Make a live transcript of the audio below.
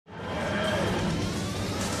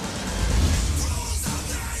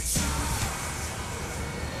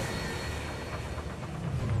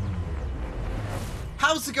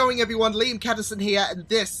How's it going, everyone? Liam Catterson here, and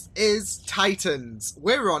this is Titans.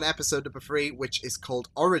 We're on episode number 3, which is called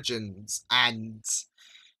Origins, and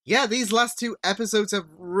yeah, these last two episodes have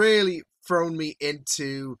really thrown me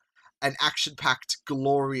into an action-packed,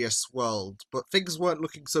 glorious world, but things weren't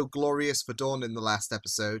looking so glorious for Dawn in the last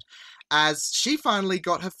episode, as she finally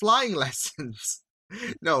got her flying lessons.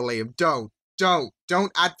 No, Liam,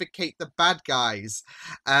 don't advocate the bad guys.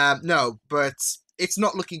 No, but it's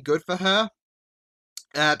not looking good for her.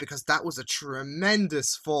 Because that was a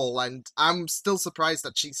tremendous fall, and I'm still surprised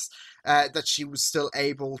that she was still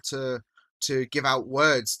able to give out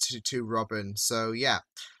words to Robin. So yeah,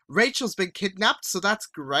 Rachel's been kidnapped, so that's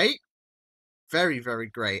great, very, very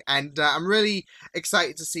great, and I'm really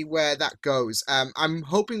excited to see where that goes. I'm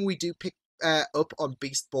hoping we do pick up on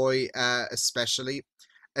Beast Boy, especially,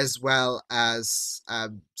 as well as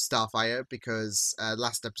Starfire, because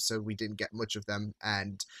last episode we didn't get much of them,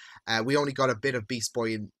 and we only got a bit of Beast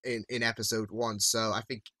Boy in episode 1, so I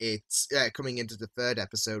think it's coming into the third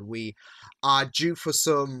episode, we are due for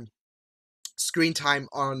some screen time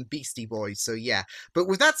on Beastie Boy, so yeah. But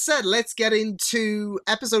with that said, let's get into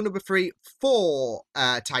episode number 3 for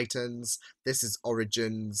Titans. This is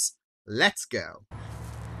Origins. Let's go.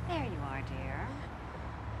 There you are, dear.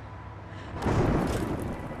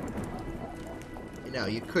 You know,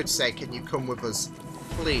 you could say, can you come with us,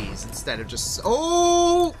 please, instead of just...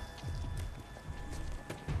 Oh!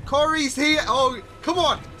 Corey's here! Oh, come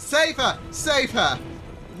on! Save her! Save her!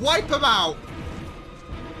 Wipe him out!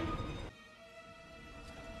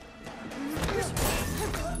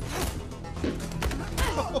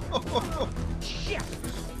 Shit!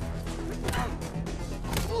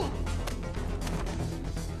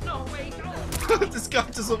 No, wait, don't! This guy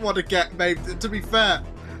doesn't want to get maimed, to be fair.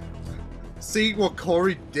 See what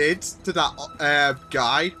Corey did to that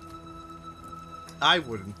guy? I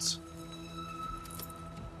wouldn't.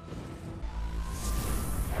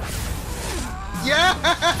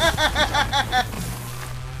 Yeah!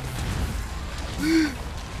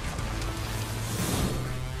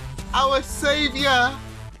 Our savior!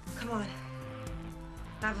 Come on.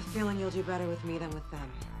 I have a feeling you'll do better with me than with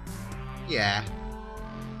them. Yeah.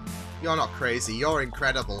 You're not crazy, you're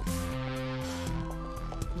incredible.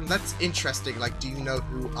 That's interesting, like, do you know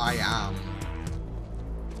who I am?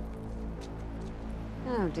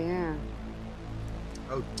 Oh dear.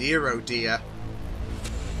 Oh dear, oh dear.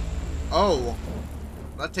 Oh,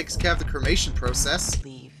 that takes care of the cremation process.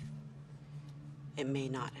 Leave. It may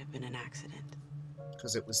not have been an accident.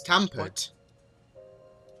 Because it was tampered. What?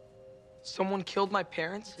 Someone killed my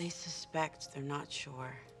parents? They suspect, they're not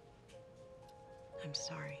sure. I'm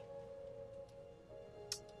sorry.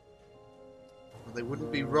 Well, they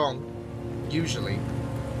wouldn't be wrong. Usually,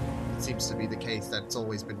 it seems to be the case that it's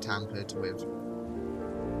always been tampered with.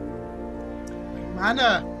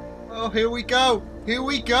 Mana! Oh, here we go! Here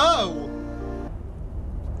we go!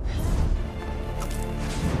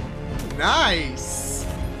 Nice!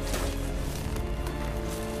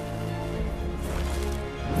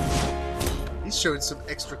 He's showing some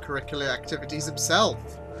extracurricular activities himself.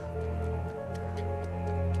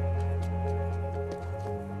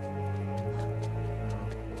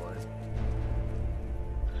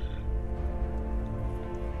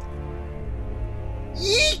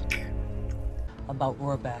 Yeek! About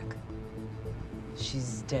Rohrback.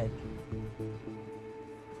 She's dead.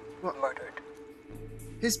 What? Murdered.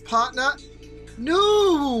 His partner?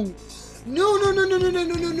 No! No, no, no, no, no, no,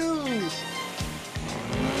 no, no, no!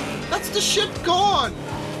 That's the ship gone!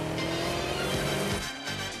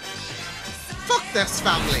 Fuck this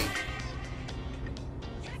family!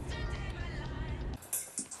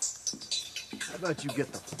 How about you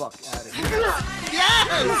get the fuck out of here?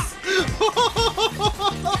 Yes!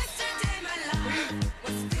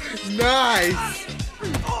 Nice!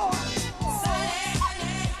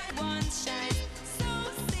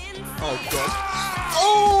 Oh god.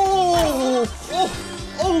 Oh! Oh!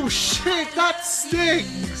 Oh shit, that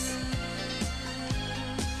stings!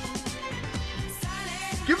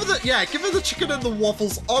 Give her the chicken and the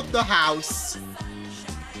waffles on the house.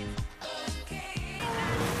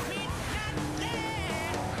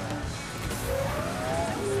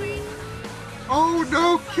 Oh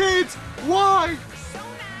no, kids! Why?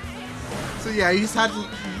 So yeah, he's had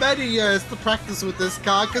many years to practice with this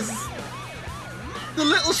car, because the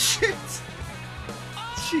little shit!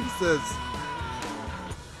 Jesus.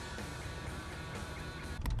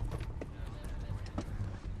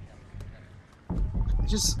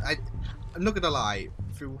 I'm not gonna lie,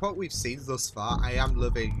 through what we've seen thus far, I am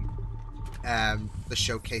loving the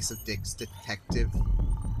showcase of Dick's detective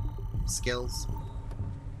skills.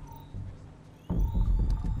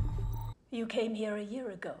 You came here a year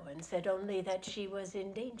ago and said only that she was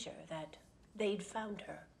in danger, that they'd found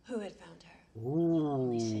her. Who had found her?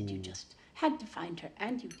 Only said you just had to find her,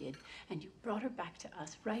 and you did. And you brought her back to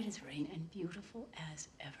us, right as rain and beautiful as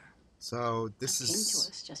ever. So this Came to is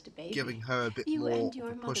us just a baby. giving her a bit You more and your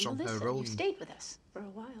of a mother, push on Melissa, her own you stayed with us for a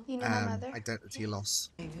while. You know my mother? identity loss.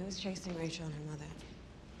 Who was chasing Rachel and her mother?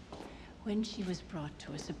 When she was brought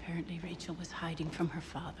to us, apparently Rachel was hiding from her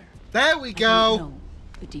father. There we I go. don't know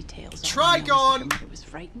the details. All I know is that her Trigon. mother was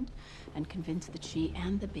frightened and convinced that she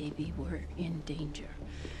and the baby were in danger.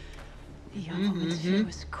 The young woman's fear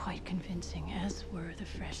was quite convincing, as were the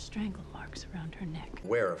fresh strangle marks around her neck.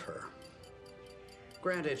 Aware of her.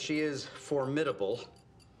 Granted, she is formidable,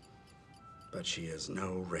 but she is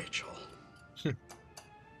no Rachel.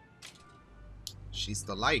 She's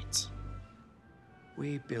the light.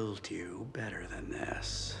 We built you better than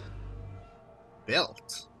this.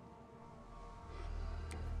 Built.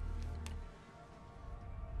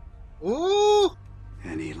 Ooh!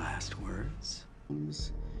 Any last words?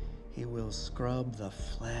 He will scrub the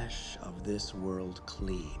flesh of this world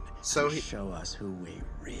clean So and he- show us who we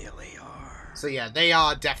really are. So yeah, they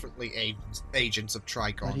are definitely agents of But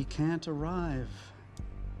Trigon. he can't arrive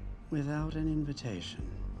without an invitation.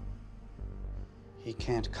 He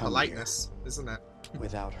can't come Politeness, isn't it? here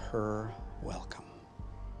without her welcome.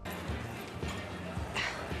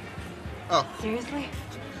 Oh, Seriously?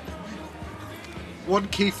 one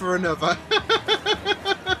key for another.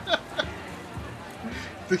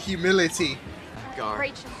 The humility.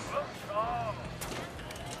 Rachel.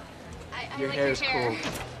 Your like hair's chair.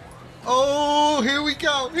 cool. Oh, here we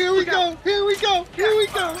go. Here we go. Here we go. Here we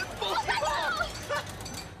go.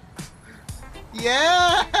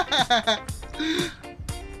 Yeah.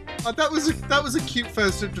 Oh, that was a cute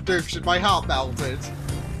first introduction. My heart melted.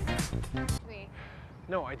 Wait,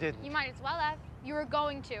 No, I didn't. you might as well have. You were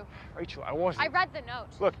going to. Rachel, I wasn't. I read the note.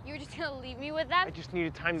 Look. You were just gonna leave me with them? I just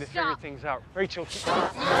needed time to figure Stop. things out. Rachel.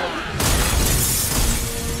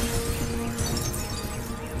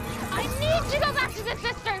 I need to go back to the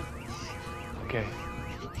sisters! Okay,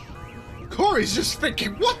 Corey's just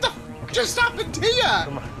thinking, what the f just happened here?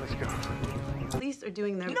 come on, let's go. Police are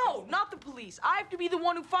doing their... No, not the police. I have to be the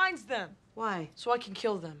one who finds them, Why? so I can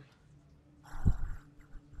kill them.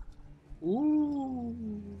 Ooh.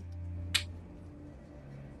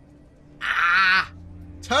 Ah!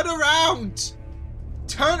 Turn around!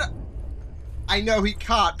 Turn... I know he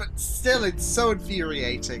can't, but still it's so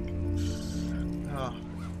infuriating. Oh.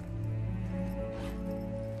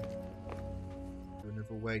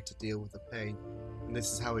 Another way to deal with the pain. And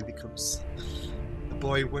this is how he becomes the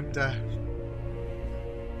boy wonder.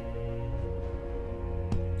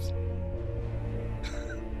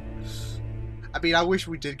 I mean, I wish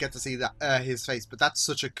we did get to see that his face, but that's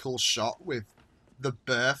such a cool shot with the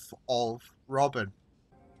birth of Robin.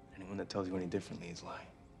 Anyone that tells you any differently is lying.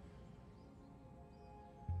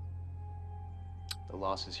 The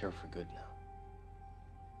loss is here for good now.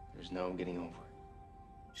 There's no getting over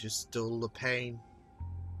it. Just still the pain.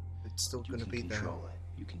 It's still You gonna can be there. control it.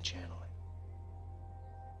 You can channel it.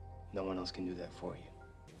 No one else can do that for you.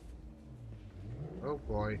 Oh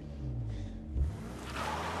boy.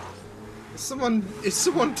 Is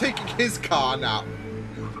someone taking his car now?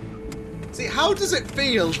 See, how does it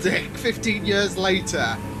feel, Dick, 15 years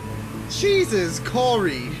later? Jesus,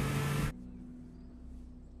 Corey.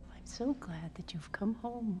 I'm so glad that you've come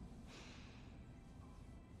home.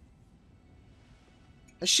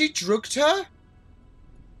 Has she drugged her?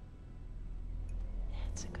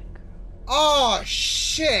 That's a good girl. Oh,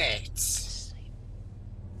 shit. Sleep.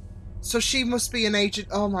 So she must be an agent.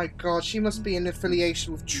 Oh my god, she must be in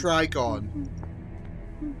affiliation with Trigon.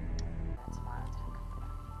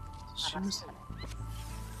 She must...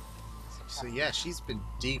 So yeah, she's been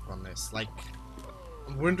deep on this. Like,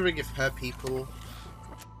 I'm wondering if her people...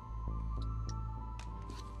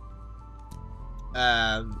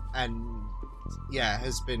 and yeah,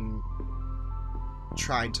 has been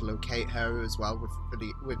trying to locate her as well with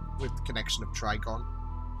the connection of Trigon.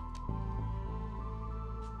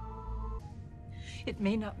 It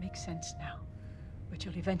may not make sense now, but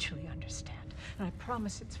you'll eventually understand. And I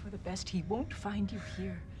promise it's for the best. He won't find you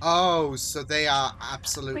here. Oh, so they are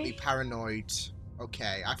absolutely Wait. paranoid.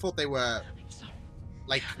 Okay, I thought they were I'm sorry.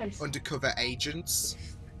 like I'm sorry. undercover agents.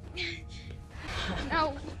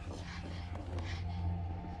 No.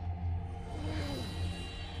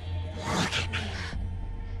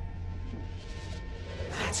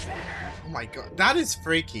 Oh my god, that is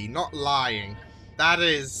freaky, not lying. That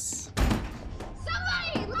is...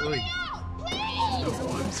 Somebody! Let Oy. me out!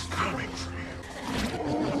 Please!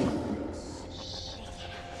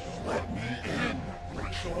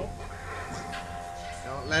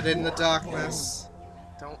 let in the darkness.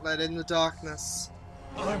 Don't let in the darkness.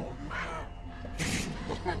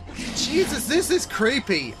 Jesus, this is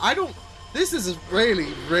creepy. This is really,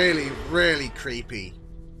 really, really creepy.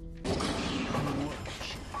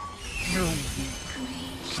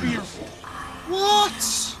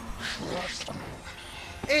 What?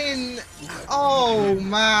 Oh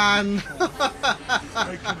man.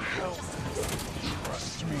 I can help.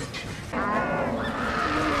 Trust me.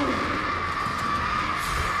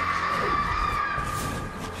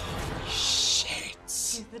 Shit.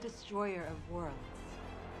 He's the destroyer of worlds.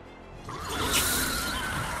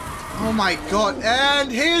 Oh my god,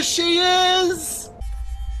 and here she is!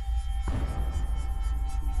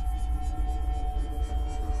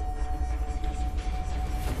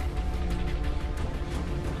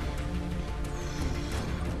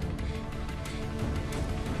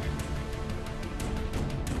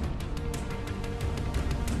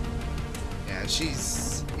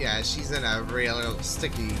 She's in a real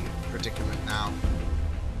sticky predicament now.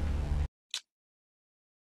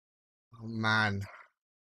 Oh man.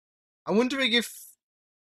 I'm wondering if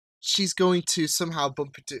she's going to somehow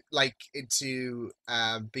bump into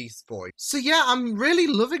Beast Boy. So yeah, I'm really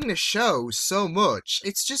loving the show so much.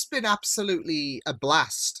 It's just been absolutely a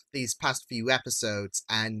blast these past few episodes,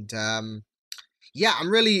 and yeah,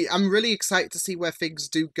 I'm really excited to see where things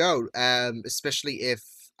do go. Especially if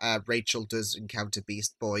Rachel does encounter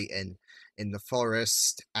Beast Boy in the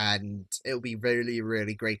forest, and it'll be really,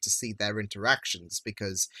 really great to see their interactions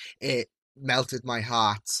because it melted my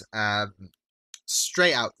heart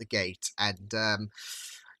straight out the gate, and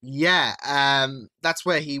yeah, that's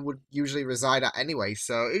where he would usually reside at anyway,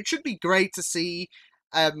 so it should be great to see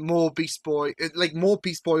more Beast Boy, more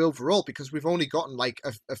Beast Boy overall, because we've only gotten like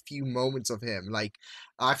a few moments of him. Like,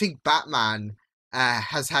 I think Batman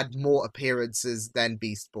has had more appearances than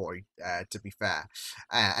Beast Boy, to be fair,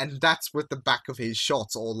 and that's with the back of his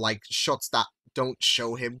shots, or like shots that don't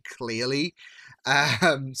show him clearly.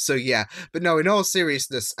 So yeah, but no, in all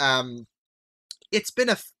seriousness, it's been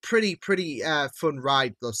a pretty fun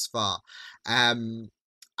ride thus far. I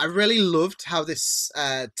really loved how this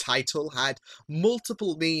title had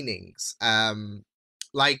multiple meanings.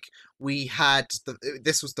 Like, we had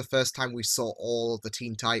this was the first time we saw all of the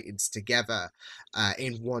Teen Titans together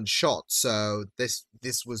in one shot. So this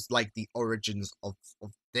was like the origins of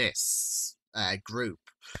this group.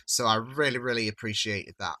 So I really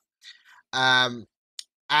appreciated that.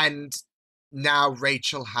 And now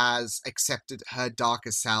Rachel has accepted her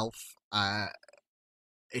darker self,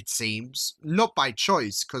 it seems. Not by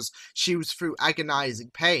choice, because she was through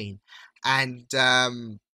agonizing pain. And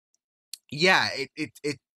yeah,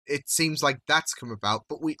 it seems like that's come about.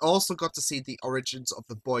 But we also got to see the origins of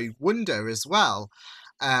the boy Wonder as well,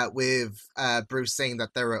 with Bruce saying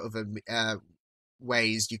that there are other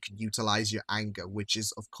ways you can utilize your anger, which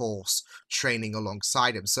is of course training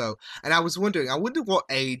alongside him. So, and I wonder what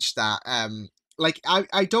age that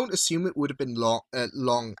I don't assume it would have been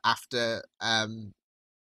long after the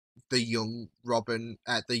young Robin,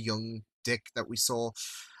 the young Dick that we saw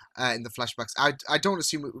in the flashbacks. I don't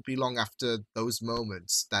assume it would be long after those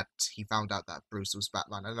moments that he found out that Bruce was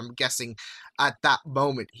Batman, and I'm guessing at that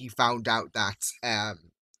moment he found out that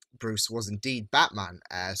Bruce was indeed Batman.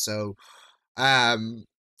 So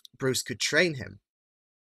Bruce could train him.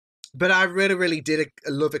 But I really did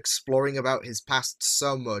love exploring about his past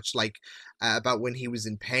so much, like about when he was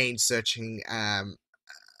in pain,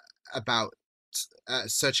 about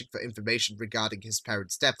searching for information regarding his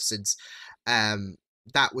parents' death, since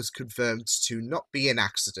that was confirmed to not be an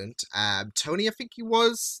accident. Tony, I think he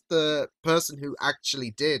was the person who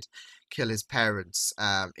actually did kill his parents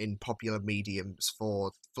in popular mediums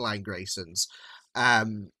for Flying Graysons.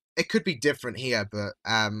 It could be different here, but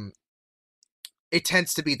it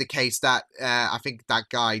tends to be the case that I think that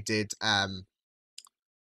guy did. I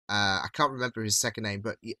can't remember his second name,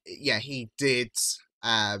 but yeah, he did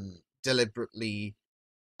deliberately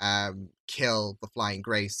kill the Flying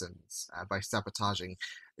Graysons by sabotaging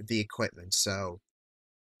the equipment. So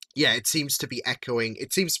yeah, it seems to be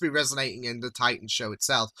resonating in the Titan show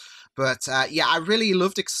itself. But yeah, I really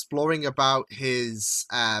loved exploring about his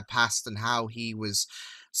past and how he was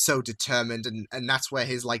so determined, and that's where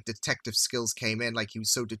his like detective skills came in. Like, he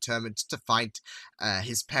was so determined to find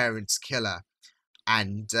his parents' killer,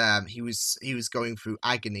 and he was going through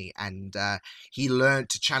agony, and he learned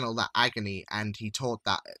to channel that agony, and he taught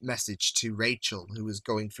that message to Rachel, who was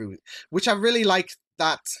going through, which I really like,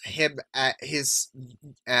 that his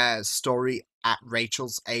story at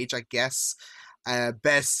Rachel's age, I guess,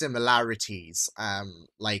 bears similarities.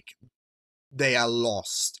 Like, they are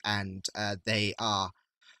lost, and they are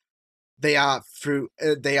they are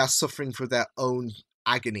suffering through their own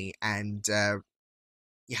agony, and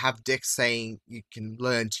you have Dick saying you can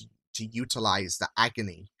learn to utilize the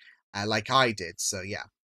agony, like I did. So yeah.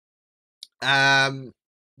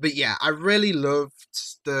 But yeah, I really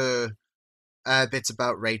loved the bits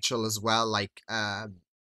about Rachel as well, like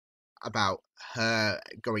about her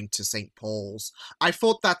going to St. Paul's. I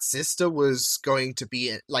thought that sister was going to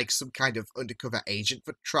be like some kind of undercover agent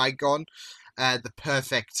for Trigon, the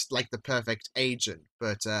perfect agent.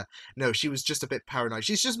 But no, she was just a bit paranoid.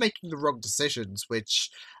 She's just making the wrong decisions, which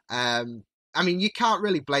I mean, you can't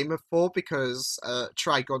really blame her for, because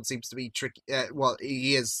Trigon seems to be tricky. Well,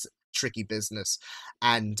 he is tricky business,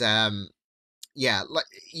 and yeah, like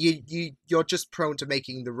you're just prone to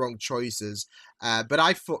making the wrong choices. But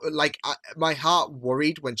I thought, like, my heart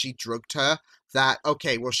worried when she drugged her, that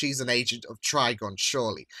okay, well, she's an agent of Trigon,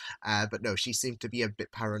 surely. But no, she seemed to be a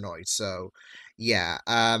bit paranoid. So yeah.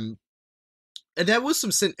 And there was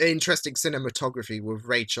some interesting cinematography with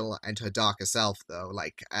Rachel and her darker self, though.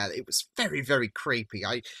 Like, it was very, very creepy.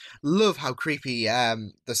 I love how creepy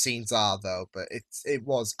the scenes are, though. But it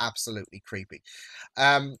was absolutely creepy.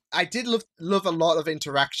 I did love a lot of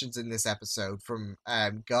interactions in this episode, from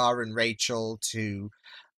Gar and Rachel to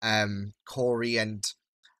Corey and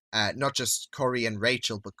not just Corey and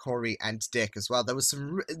Rachel, but Corey and Dick as well. There was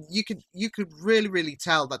some you could really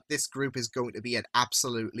tell that this group is going to be an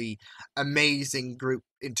absolutely amazing group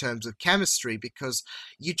in terms of chemistry, because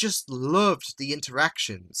you just loved the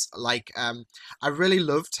interactions. I really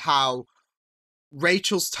loved how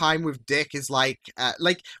Rachel's time with Dick is like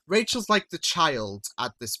Rachel's like the child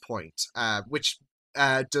at this point, which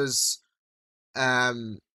does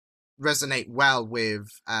resonate well with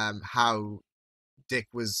how Dick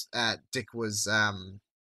was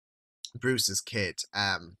Bruce's kid,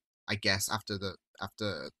 I guess, after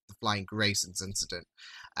the Flying Graysons incident,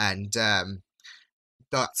 and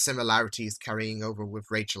that similarity is carrying over with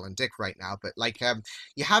Rachel and Dick right now. But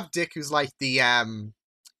you have Dick, who's like the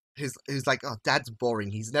who's like, oh, Dad's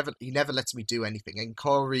boring. He never lets me do anything. And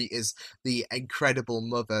Corey is the incredible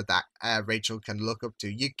mother that Rachel can look up to.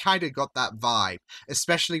 You kind of got that vibe,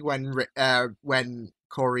 especially when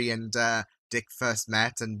Corey and Dick first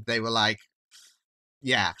met, and they were like,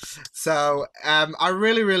 yeah. So I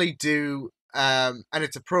really do. And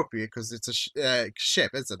it's appropriate because it's a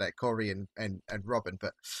ship, isn't it? Corey and Robin.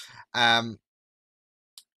 But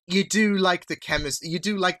you do like the chemistry. You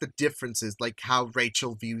do like the differences, like how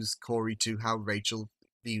Rachel views Corey to how Rachel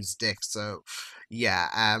views Dick. So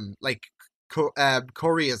yeah,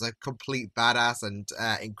 Corey is a complete badass and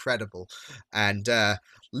incredible, and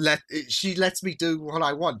she lets me do what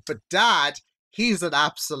I want. But Dad, he's an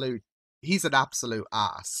absolute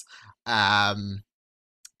ass.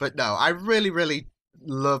 But no, I really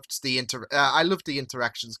loved I loved the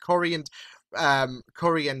interactions. Corey and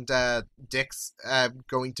Dick's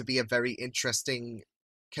going to be a very interesting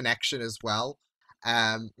connection as well.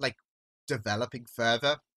 Like, developing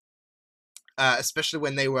further, especially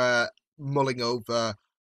when they were mulling over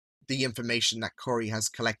the information that Corey has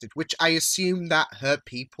collected, which I assume that her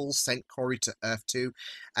people sent Corey to Earth to,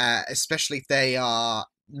 especially if they are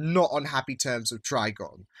not on happy terms with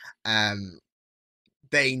Trigon.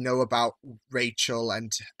 They know about Rachel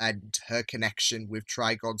and her connection with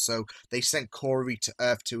Trigon, so they sent Corey to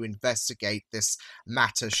Earth to investigate this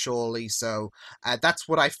matter, surely. So that's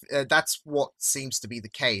what seems to be the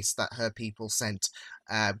case, that her people sent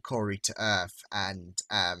Corey to Earth, and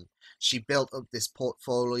she built up this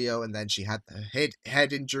portfolio, and then she had the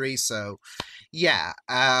head injury. So yeah,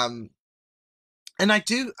 and I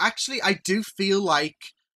do feel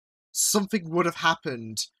like something would have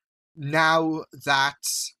happened now that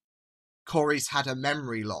Corey's had a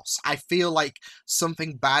memory loss. I feel like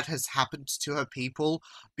something bad has happened to her people,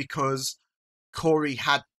 because Corey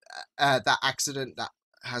had that accident that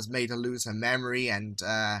has made her lose her memory, and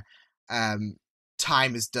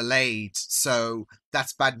time is delayed. So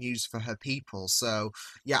that's bad news for her people. So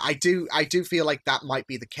yeah, I do feel like that might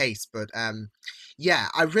be the case. But yeah,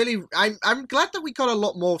 I'm glad that we got a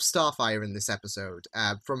lot more Starfire in this episode.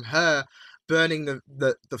 From her burning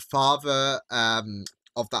the father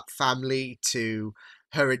of that family, to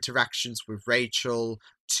her interactions with Rachel,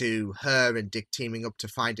 to her and Dick teaming up to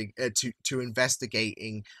finding to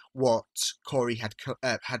investigating what Corey had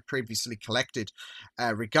previously collected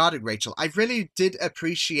regarding Rachel. I really did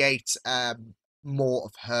appreciate more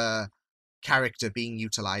of her character being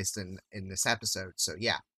utilized in this episode. So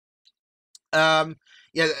yeah.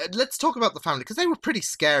 Yeah, let's talk about the family, because they were pretty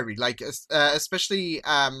scary, like especially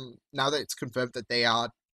now that it's confirmed that they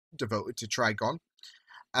are devoted to Trigon.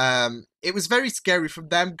 It was very scary from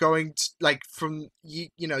them going to, like, from, you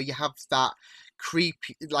know, you have that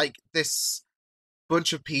creepy, like, this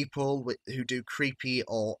bunch of people who do creepy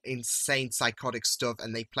or insane psychotic stuff,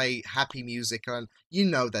 and they play happy music, and you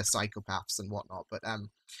know they're psychopaths and whatnot. But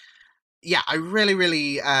yeah, I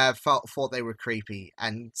really thought they were creepy,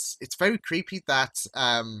 and it's very creepy that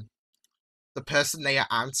the person they are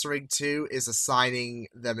answering to is assigning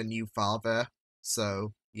them a new father.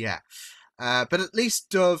 So yeah, but at least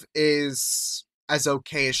Dove is as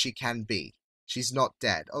okay as she can be. She's not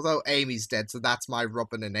dead, although Amy's dead, so that's my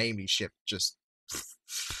Robin and Amy ship just.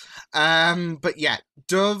 But yeah,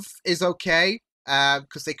 Dove is okay,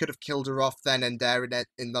 because they could have killed her off then and there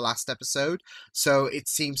in the last episode. So it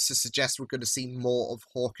seems to suggest we're going to see more of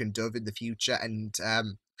Hawk and Dove in the future, and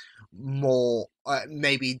more.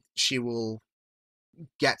 Maybe she will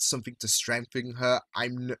get something to strengthen her.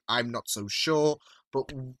 I'm not so sure.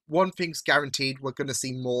 But one thing's guaranteed: we're going to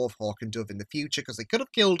see more of Hawk and Dove in the future, because they could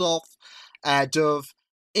have killed off Dove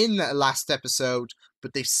in the last episode,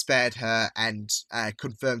 but they've spared her and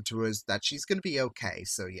confirmed to us that she's going to be okay.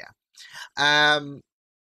 So yeah.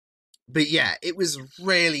 But yeah, it was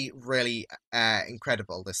really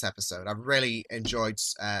incredible, this episode. I really enjoyed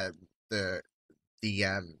the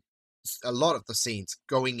a lot of the scenes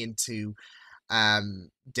going into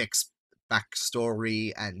Dick's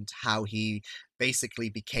backstory and how he basically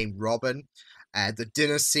became Robin. The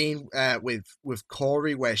dinner scene with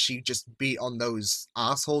Corey, where she just beat on those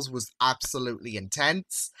assholes, was absolutely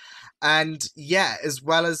intense. And yeah, as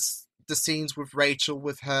well as the scenes with Rachel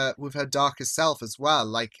with her darkest self as well.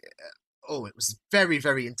 Like, oh, it was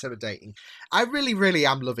very intimidating. I really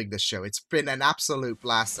am loving this show. It's been an absolute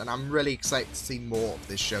blast, and I'm really excited to see more of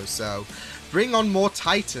this show. So bring on more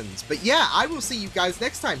Titans. But yeah, I will see you guys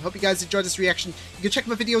next time. Hope you guys enjoyed this reaction. You can check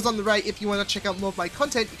my videos on the right if you want to check out more of my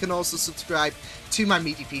content. You can also subscribe to my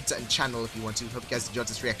media feeds and channel if you want to. Hope you guys enjoyed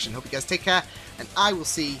this reaction. Hope you guys take care, and I will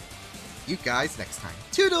see you guys next time.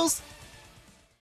 Toodles!